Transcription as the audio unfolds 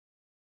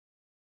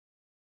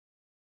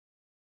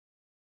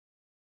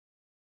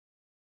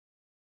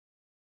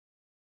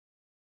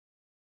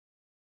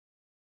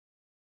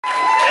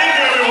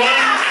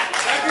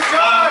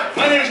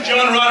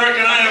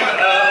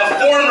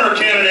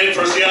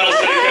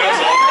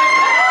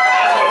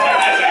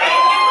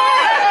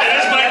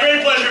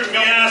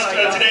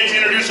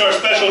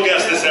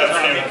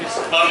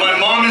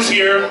is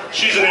here.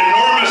 She's an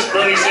enormous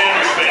Bernie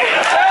Sanders fan.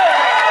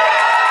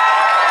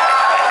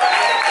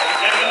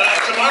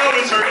 And tomorrow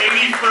is her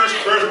 81st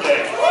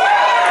birthday.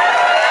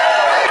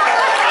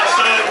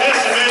 So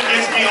this event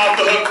gets me off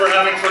the hook for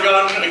having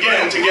forgotten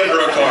again to get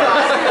her a card.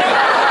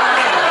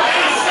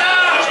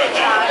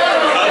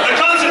 The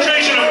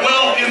concentration of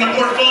wealth in the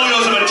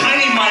portfolios of a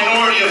tiny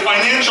minority of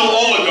financial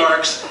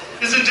oligarchs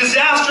is a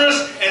disastrous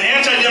and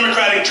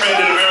anti-democratic trend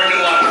in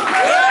American life.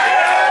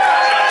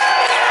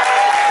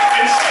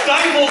 It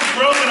stifles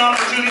growth and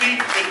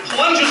opportunity, it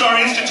plunges our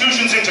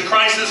institutions into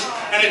crisis,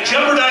 and it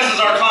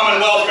jeopardizes our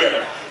common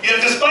welfare.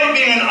 Yet despite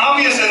being an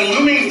obvious and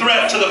looming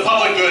threat to the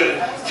public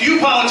good, few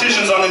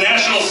politicians on the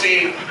national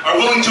scene are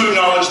willing to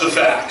acknowledge the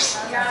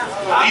facts.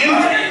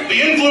 The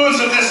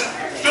influence of this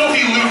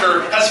filthy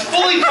lucre has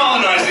fully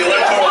colonized the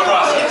electoral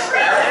process,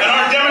 and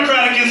our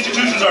democratic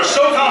institutions are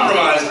so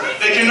compromised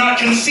they cannot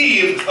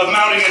conceive of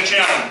mounting a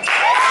challenge.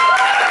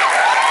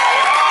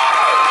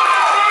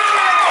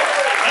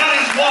 That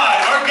is why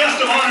our guest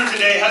of honor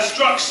today has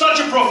struck such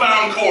a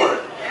profound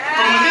chord.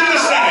 From within the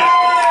Senate,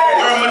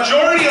 where a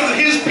majority of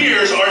his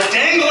peers are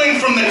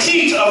dangling from the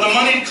teat of the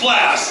moneyed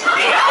class,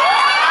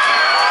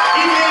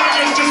 he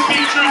manages to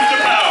speak truth to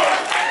power.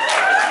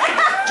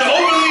 To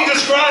openly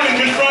describe and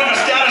confront a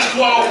status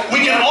quo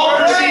we can all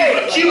perceive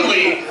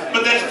acutely,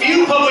 but that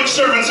few public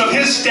servants of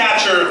his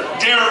stature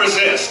dare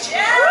resist.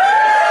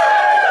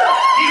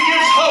 He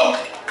gives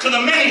hope to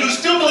the many who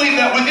still believe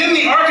that within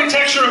the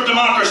architecture of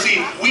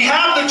democracy, we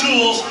have the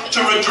tools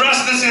to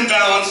redress this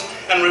imbalance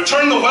and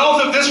return the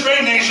wealth of this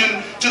great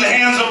nation to the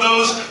hands of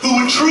those who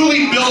would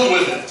truly build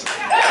with it.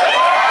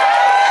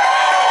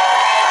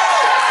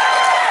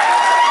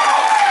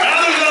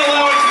 Rather than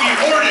allow it to be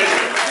hoarded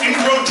in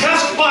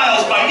grotesque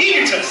piles by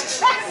egotists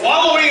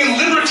wallowing in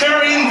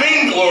libertarian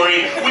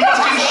vainglory, we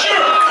must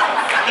ensure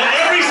that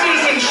every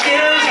citizen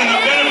shares in the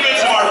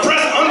benefits of our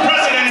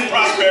unprecedented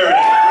prosperity.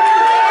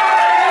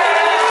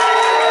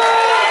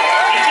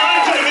 The time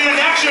to demand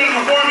action and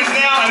reform is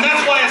now, and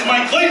that's why it's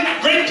my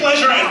great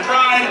pleasure and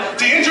pride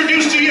to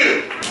introduce to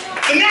you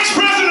the next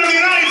President of the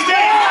United States!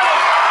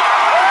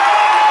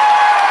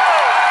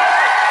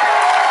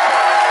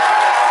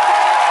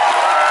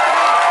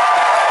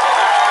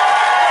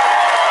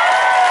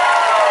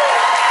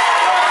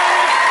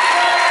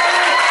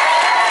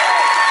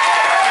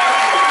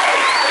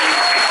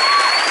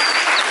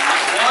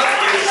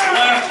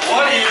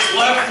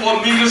 For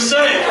me to say.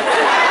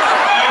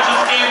 I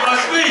just gave my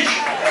speech.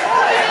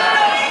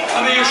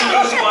 Let me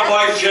introduce my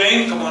wife,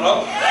 Jane. Come on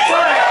up.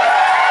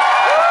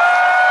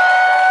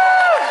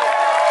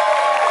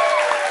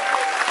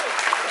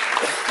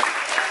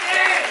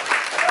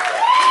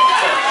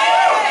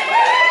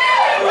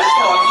 First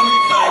off, let me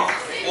thank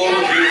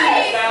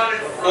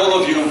all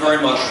of you very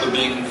much for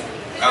being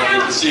out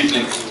here this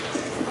evening.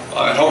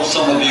 I hope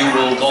some of you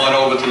will go on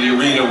over to the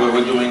arena where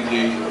we're doing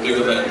the big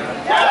event.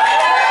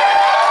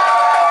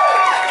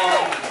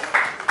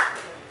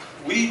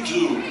 We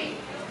do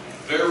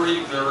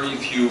very, very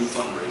few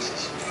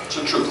fundraisers. It's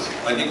the truth.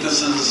 I think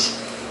this is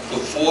the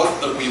fourth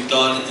that we've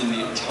done in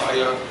the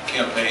entire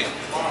campaign.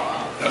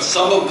 Now,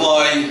 some of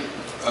my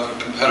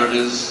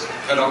competitors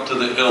head up to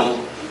the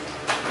hill.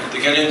 To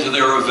get into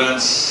their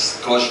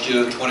events cost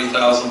you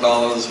 $20,000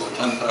 or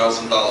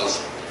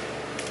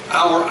 $10,000.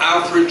 Our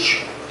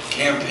average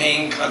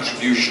campaign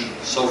contribution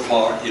so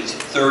far is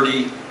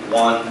 $31.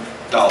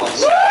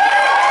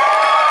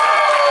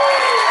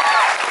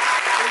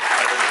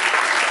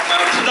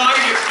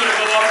 Tonight it's going to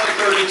go up to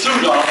 $32.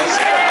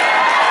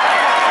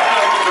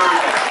 Thank you very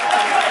much.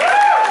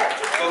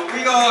 But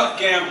we are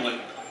gambling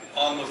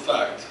on the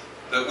fact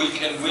that we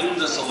can win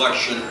this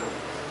election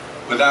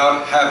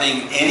without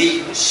having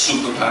any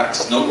super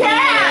PACs, no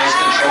billionaires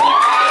controlling.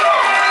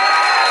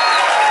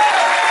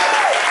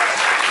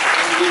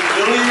 And with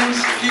millions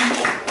of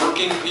people,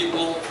 working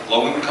people,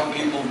 low-income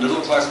people,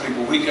 middle-class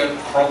people, we get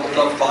crumpled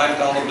up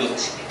 $5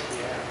 bills.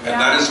 And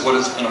that is what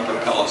is going to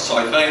propel us. So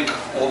I thank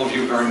all of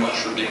you very much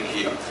for being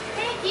here.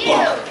 Thank you.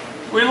 Look,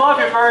 we love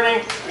you,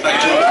 Bernie.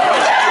 Thank you.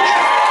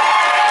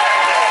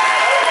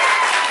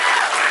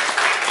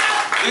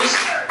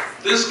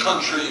 This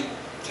country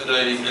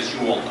today, as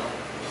you all know,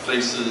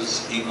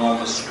 faces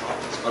enormous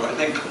problems. But I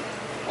think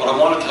what I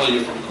want to tell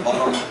you from the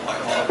bottom of my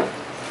heart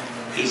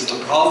is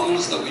the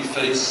problems that we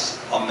face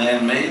are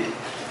man-made,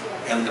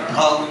 and the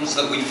problems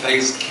that we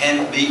face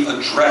can be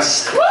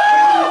addressed when we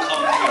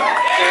come together.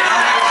 They're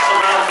not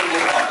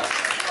insurmountable problems.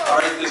 All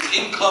right, this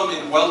income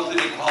and wealth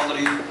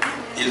inequality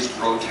is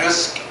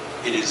grotesque,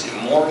 it is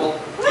immoral,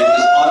 it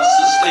is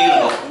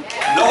unsustainable.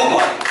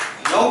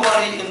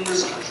 Nobody in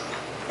this country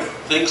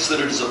thinks that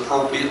it is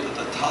appropriate that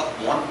the top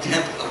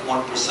 1/10 of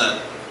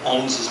 1%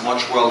 owns as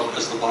much wealth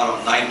as the bottom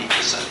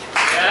 90%.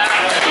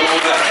 So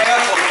over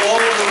half of all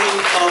of the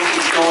income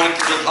is going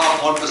to the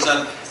top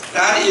 1%.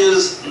 That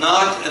is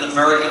not an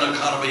American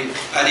economy.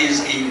 That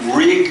is a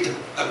rigged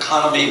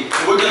economy.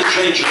 We're going to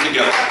change it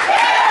together.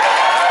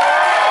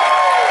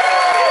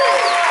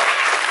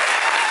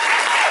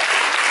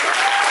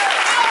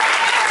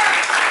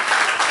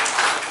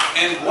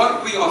 And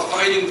what we are fighting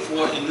fighting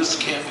for in this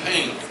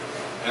campaign,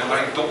 and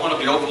I don't want to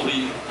be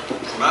overly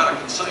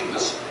dramatic in saying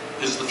this,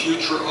 is the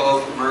future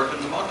of American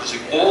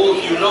democracy. All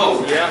of you know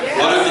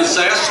what a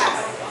disaster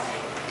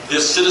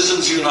this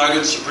Citizens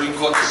United Supreme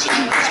Court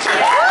decision has been.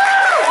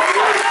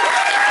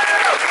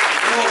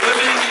 You are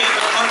living in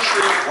a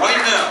country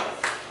right now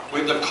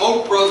where the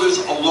Koch brothers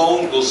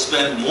alone will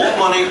spend more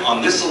money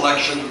on this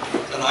election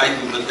than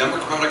either the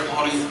Democratic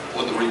Party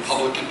or the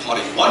Republican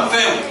Party. One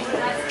family.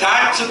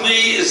 That to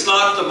me is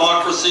not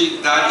democracy,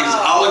 that is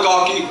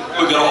oligarchy.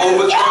 We're going to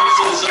overturn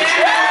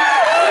citizenship.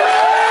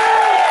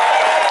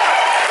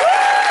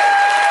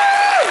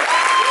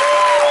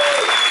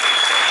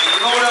 You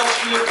know what else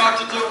we have got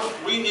to do?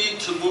 We need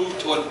to move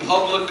toward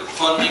public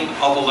funding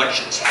of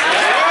elections.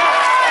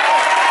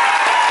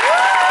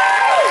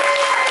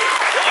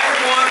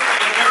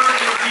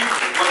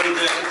 Whether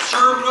they're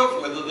conservative,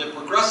 whether they're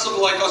progressive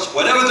like us,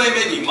 whatever they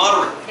may be,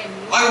 moderate.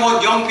 I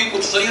want young people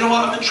to say, you know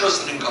what, I'm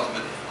interested in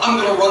government. I'm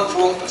going to run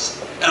for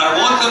office. And I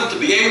want them to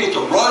be able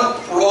to run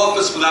for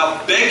office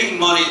without begging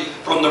money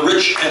from the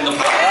rich and the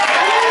powerful.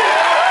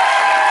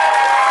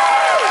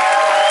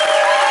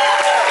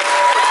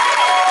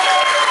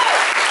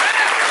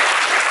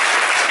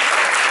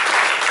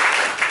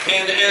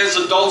 And as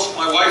adults,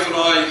 my wife and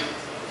I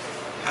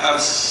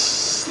have,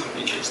 how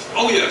many kids?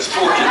 Oh yes,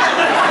 4 kids.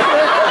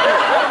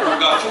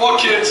 We've got 4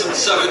 kids and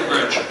 7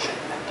 grandchildren.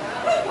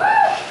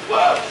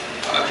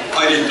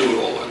 I didn't do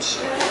it all, let's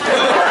say.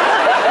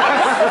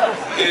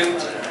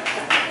 And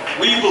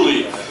we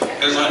believe,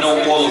 as I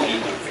know all of you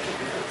do,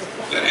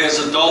 that as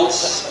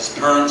adults, as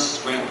parents,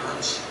 as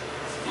grandparents,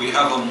 we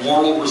have a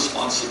moral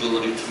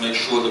responsibility to make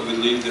sure that we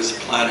leave this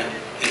planet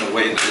in a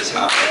way that is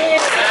happy.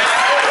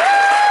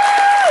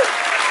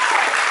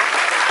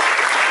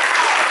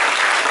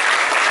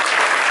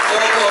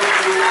 All of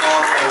you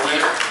are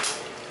aware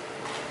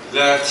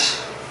that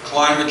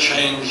climate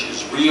change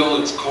is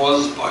real, it's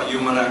caused by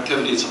human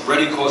activity, it's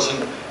already causing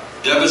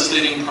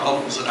devastating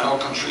problems in our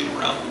country and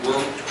around the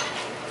world.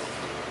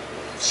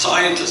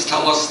 Scientists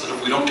tell us that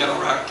if we don't get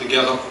our act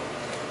together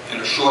in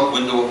a short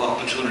window of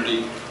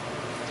opportunity,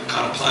 the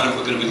kind of planet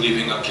we're going to be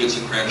leaving our kids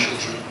and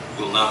grandchildren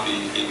will not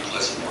be a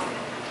pleasant one.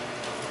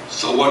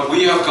 So what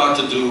we have got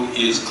to do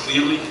is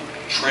clearly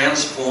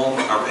transform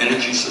our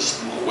energy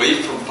system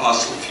away from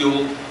fossil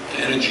fuel to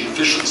energy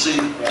efficiency,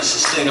 to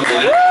sustainable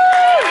energy.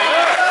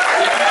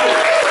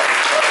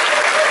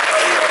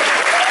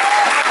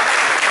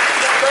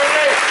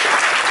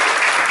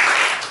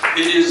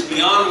 It is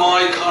beyond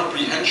my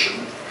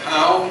comprehension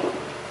how,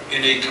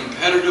 in a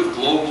competitive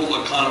global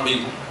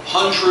economy,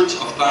 hundreds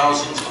of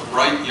thousands of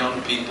bright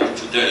young people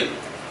today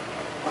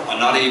are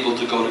not able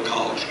to go to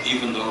college,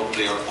 even though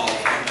they are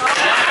qualified.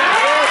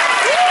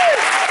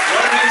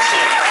 What an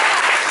insult.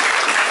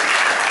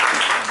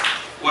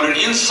 What an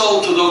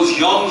insult to those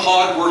young,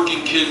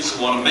 hard-working kids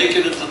who want to make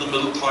it into the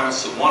middle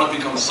class, who want to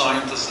become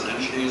scientists and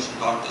engineers and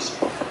doctors,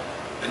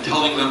 and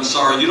telling them,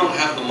 sorry, you don't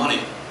have the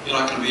money. You're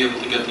not going to be able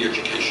to get the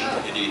education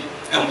that you need.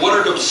 And what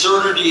an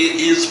absurdity it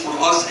is for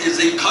us as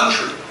a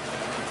country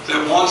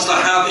that wants to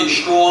have a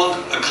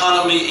strong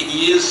economy in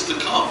years to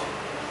come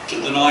to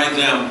deny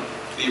them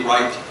the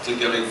right to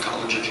get a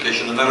college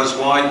education. And that is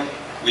why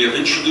we have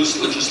introduced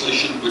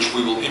legislation which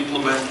we will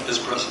implement as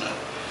president,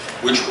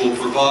 which will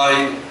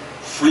provide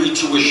free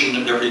tuition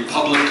at every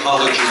public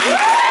college in the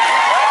country.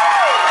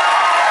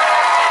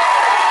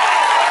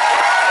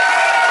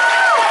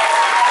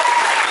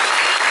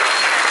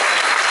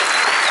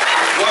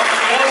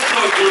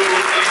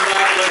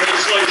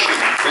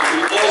 What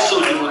we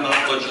also do in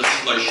that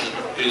legislation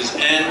is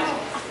end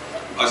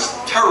a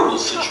terrible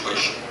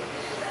situation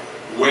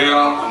where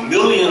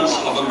millions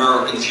of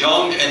Americans,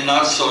 young and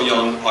not so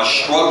young, are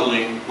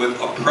struggling with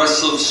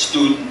oppressive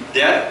student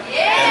debt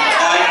and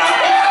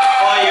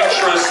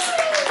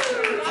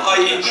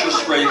high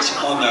interest rates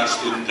on that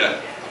student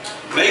debt.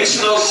 Makes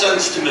no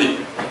sense to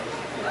me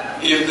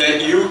if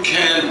that you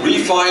can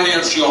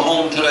refinance your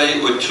home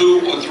today with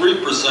 2 or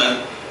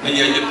 3%, and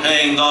yet you're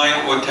paying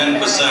 9 or 10%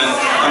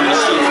 on your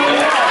student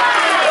debt.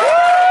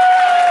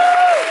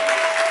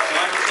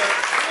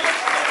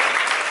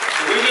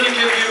 So we're going to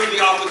give you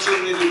the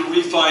opportunity to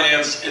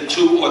refinance at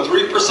 2 or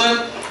 3%,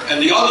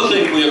 and the other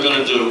thing we are going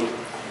to do,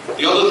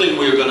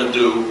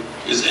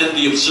 is end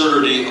the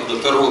absurdity of the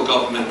federal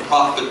government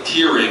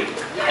profiteering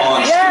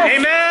on students.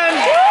 Amen!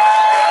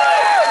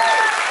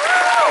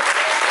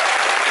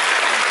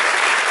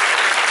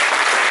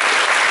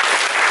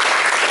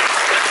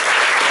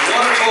 I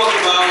want to talk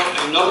about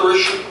another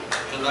issue,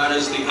 and that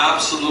is the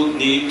absolute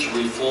need to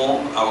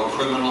reform our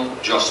criminal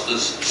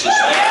justice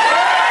system.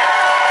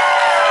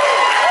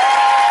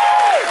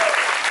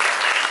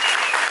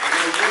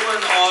 You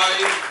and I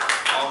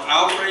are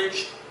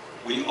outraged.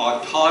 We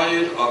are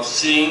tired of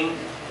seeing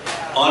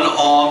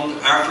unarmed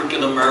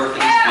African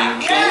Americans being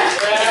killed.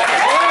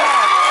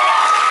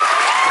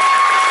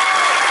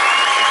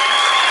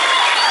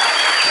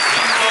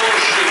 People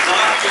should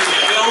not be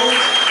killed,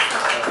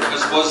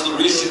 as was the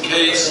recent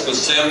case with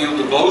Samuel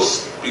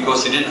DuBose,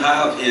 because he didn't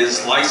have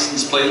his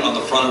license plate on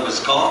the front of his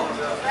car.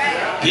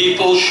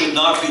 People should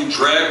not be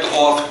dragged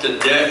off to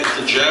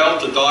jail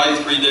to die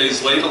 3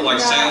 days later like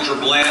Sandra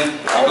Bland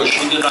because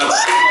she did not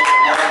signal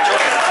the right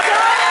time.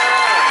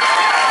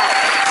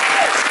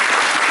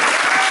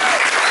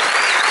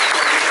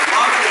 A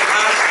lot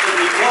has to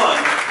be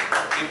done,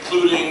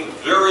 including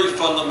very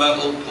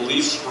fundamental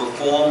police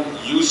reform,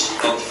 use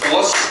of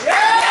force. Taking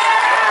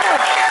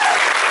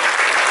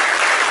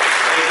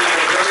a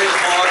very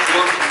hard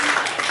look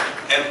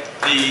at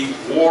the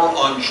war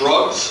on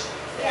drugs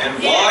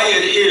and why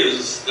it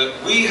is that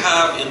we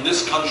have in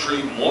this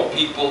country more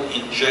people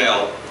in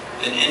jail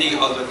than any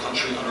other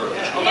country on earth.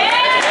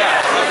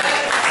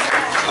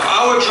 So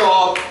our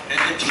job,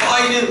 and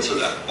tied into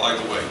that, by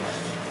the way,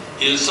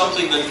 is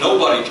something that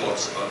nobody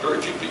talks about,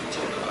 very few people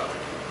talk about,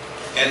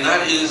 and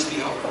that is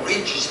the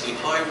outrageously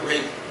high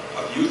rate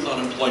of youth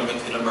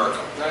unemployment in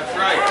America. That's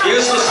right.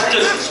 Here's the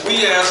statistics.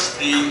 We asked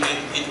the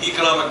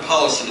Economic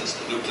Policy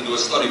Institute to do a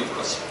study for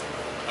us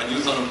on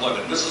youth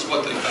unemployment. This is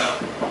what they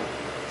found.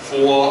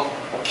 For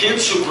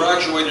kids who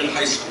graduated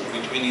high school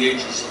between the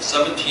ages of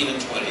 17 and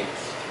 20,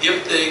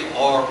 if they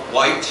are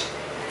white,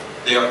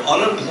 their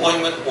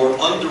unemployment or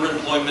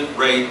underemployment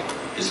rate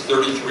is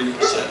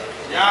 33%.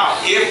 Yeah.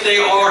 If they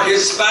are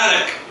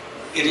Hispanic,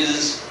 it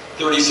is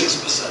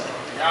 36%.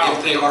 Yeah.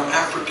 If they are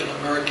African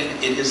American,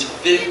 it is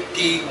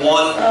 51%.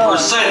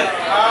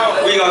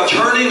 We are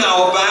turning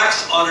our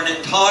backs on an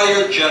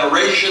entire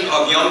generation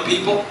of young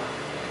people,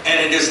 and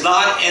it is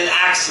not an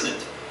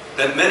accident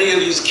that many of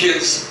these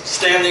kids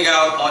standing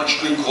out on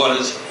street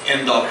corners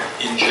end up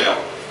in jail.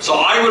 So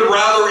I would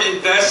rather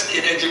invest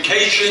in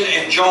education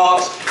and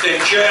jobs than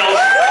jails.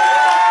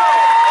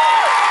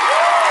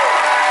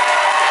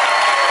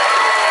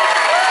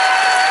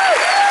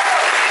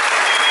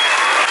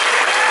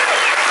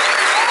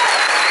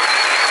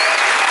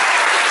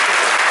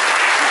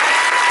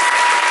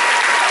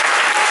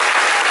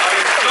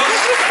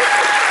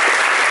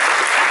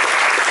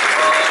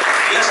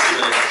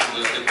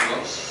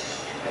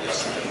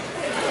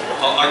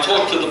 I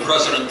talked to the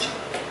president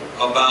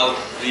about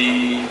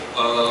the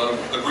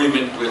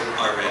agreement with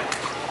Iran.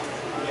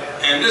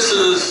 And this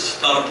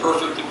is not a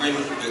perfect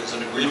agreement. It's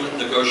an agreement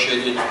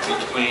negotiated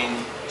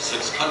between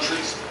 6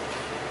 countries.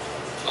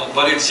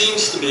 But it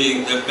seems to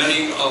me that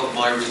many of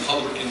my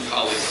Republican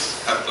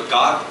colleagues have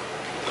forgotten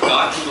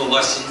the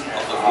lesson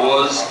of the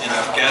wars in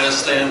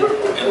Afghanistan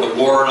and the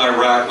war in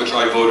Iraq, which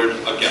I voted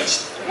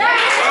against.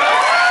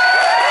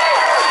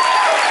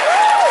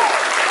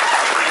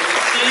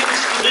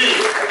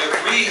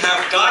 We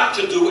have got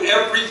to do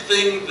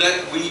everything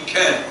that we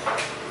can.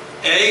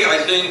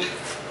 I think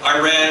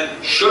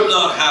Iran should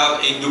not have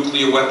a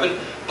nuclear weapon,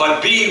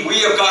 but B, we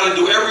have got to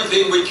do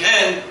everything we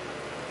can,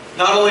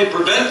 not only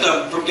prevent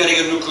them from getting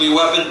a nuclear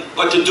weapon,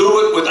 but to do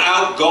it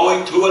without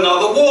going to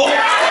another war.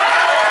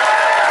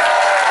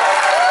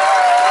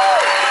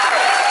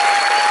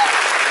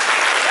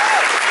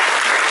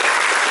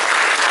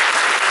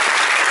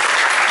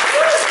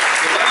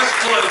 The last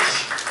point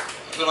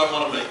that I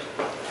want to make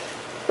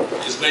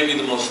is maybe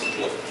the most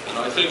important. And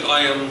I think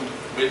I am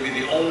maybe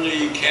the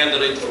only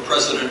candidate for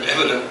president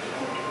ever to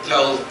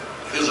tell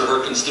his or her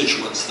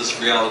constituents this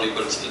reality,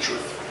 but it's the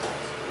truth.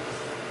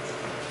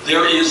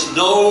 There is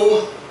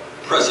no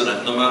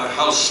president, no matter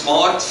how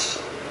smart,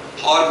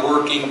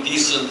 hardworking,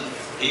 decent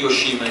he or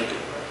she may be,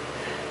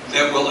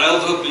 that will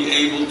ever be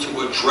able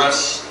to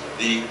address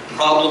the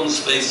problems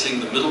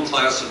facing the middle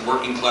class and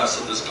working class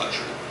of this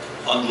country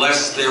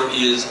unless there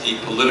is a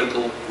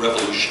political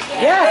revolution.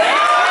 Yeah.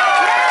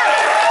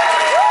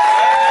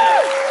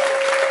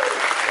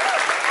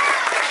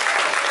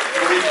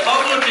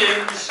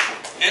 Republicans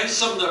and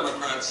some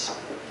Democrats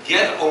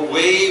get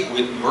away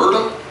with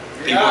murder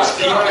because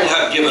people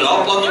have given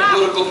up on the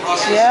political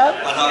process,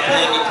 are not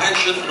paying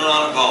attention, and are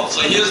not involved.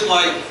 So here's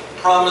my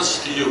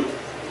promise to you,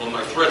 or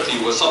my threat to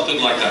you, or something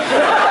like that.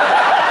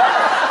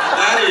 And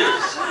that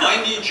is,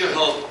 I need your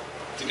help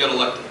to get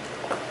elected.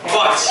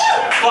 But,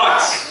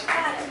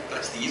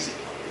 that's the easy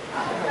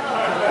part.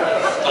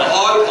 The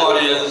hard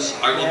part is,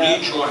 I will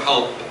need your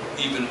help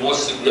even more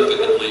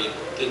significantly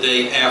the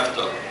day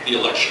after the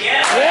election. If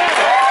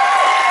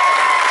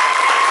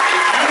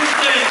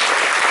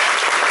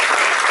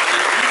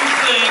you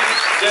think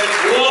that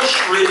Wall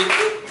Street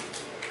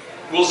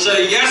will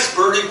say, yes,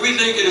 Bernie, we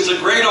think it is a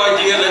great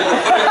idea that we're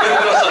giving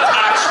us a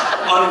tax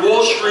on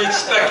Wall Street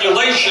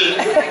speculation,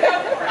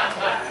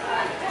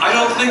 I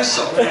don't think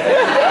so.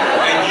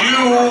 And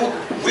you,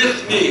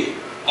 with me,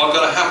 are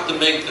going to have to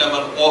make them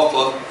an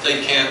offer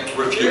they can't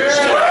refuse.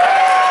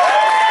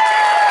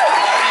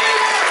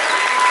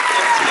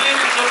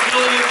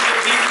 Millions of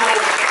people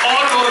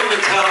are going to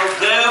tell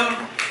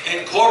them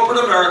and corporate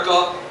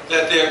America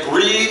that their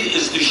greed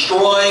is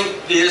destroying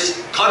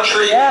this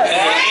country and they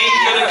ain't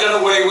going to get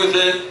away with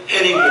it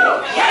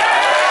anymore.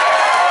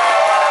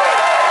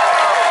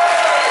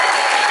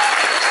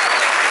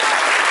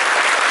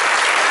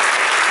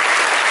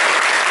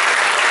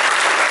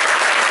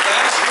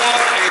 That's what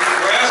a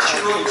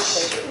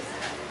grassroots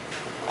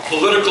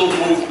political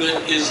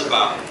movement is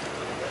about.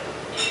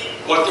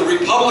 What the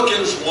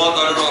Republicans want,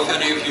 I don't know if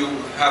any of you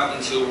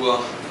happen to,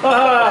 what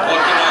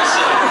can I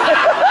say?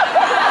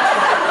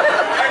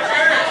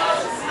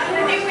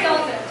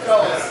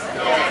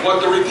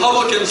 What the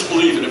Republicans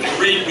believe in, if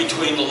you read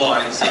between the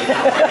lines, and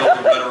I know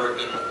the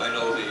rhetoric and I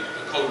know the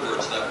code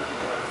words now,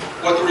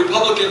 what the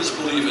Republicans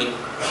believe in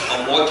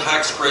are more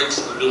tax breaks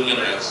for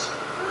billionaires,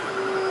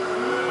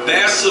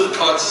 massive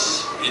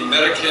cuts in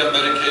Medicare,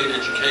 Medicaid,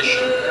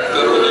 education,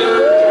 federal aid,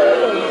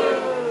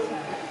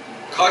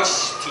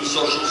 cuts to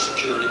Social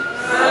Security,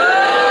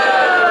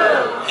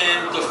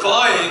 and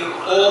defying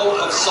all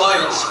of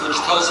science which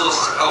tells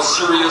us how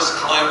serious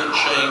climate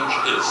change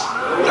is.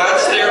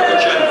 That's their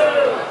agenda.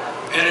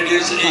 And it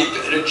is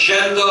an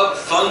agenda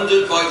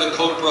funded by the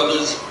Koch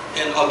brothers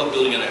and other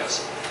billionaires.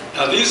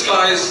 Now these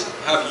guys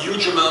have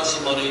huge amounts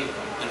of money,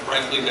 and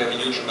frankly they have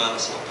huge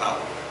amounts of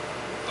power.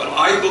 But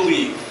I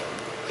believe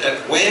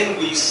that when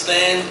we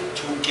stand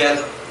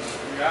together,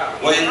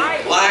 when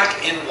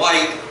black and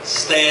white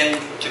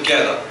stand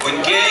together,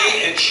 when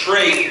gay and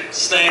straight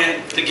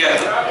stand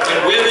together,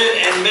 when women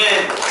and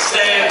men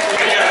stand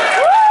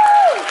together,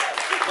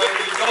 when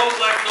we don't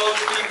let those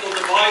people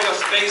divide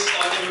us based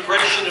on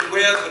immigration and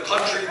where the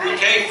country we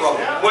came from,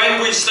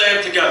 when we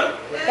stand together,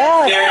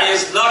 there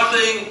is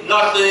nothing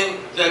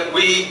that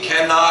we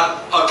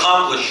cannot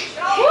accomplish.